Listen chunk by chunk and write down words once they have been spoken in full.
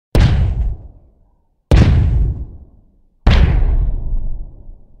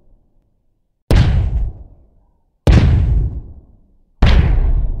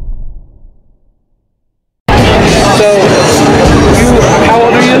So, how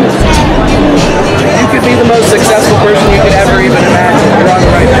old are you? You could be the most successful person you could ever even imagine. You're on the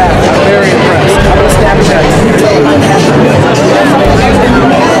right path. I'm very impressed. I'm going to Snapchat you.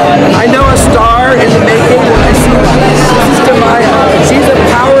 I know a star in the making when I see Sister Maya. She's a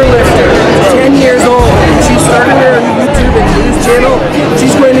power lifter, 10 years old. She started her YouTube and news channel.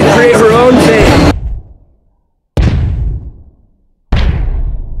 She's going to create her own thing.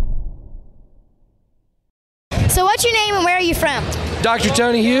 So what's your name and where are you from? Dr.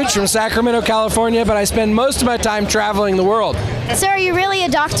 Tony Huge from Sacramento, California, but I spend most of my time traveling the world. So are you really a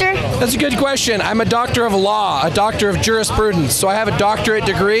doctor? That's a good question. I'm a doctor of law, a doctor of jurisprudence. So I have a doctorate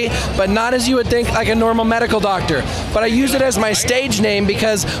degree, but not as you would think like a normal medical doctor. But I use it as my stage name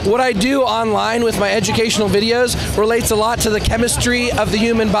because what I do online with my educational videos relates a lot to the chemistry of the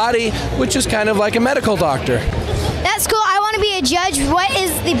human body, which is kind of like a medical doctor. That's cool. I want to be a judge. What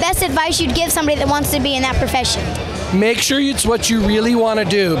is the best advice you'd give somebody that wants to be in that profession? Make sure it's what you really want to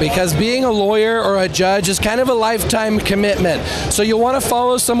do, because being a lawyer or a judge is kind of a lifetime commitment. So you'll want to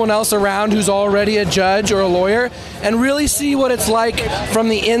follow someone else around who's already a judge or a lawyer and really see what it's like from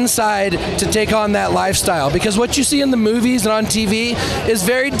the inside to take on that lifestyle. Because what you see in the movies and on TV is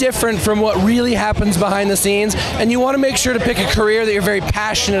very different from what really happens behind the scenes, and you want to make sure to pick a career that you're very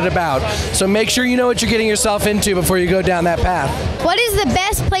passionate about. So make sure you know what you're getting yourself into before you go down that path. What is the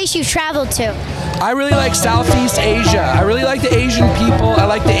best place you've traveled to? I really like Southeast Asia. I really like the Asian people, I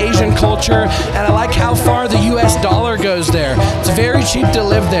like the Asian culture, and I like how far the US dollar goes there. It's very cheap to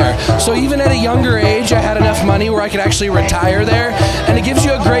live there. So even at a younger age, I had enough money where I could actually retire there, and it gives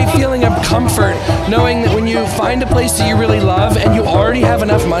you a great feeling of comfort knowing that when you find a place that you really love and you already have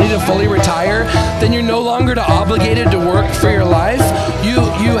enough money to fully retire, then you're no longer obligated to work for your life.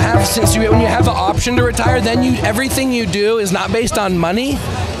 When you have the option to retire, then everything you do is not based on money,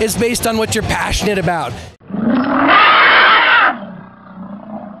 it's based on what you're passionate about.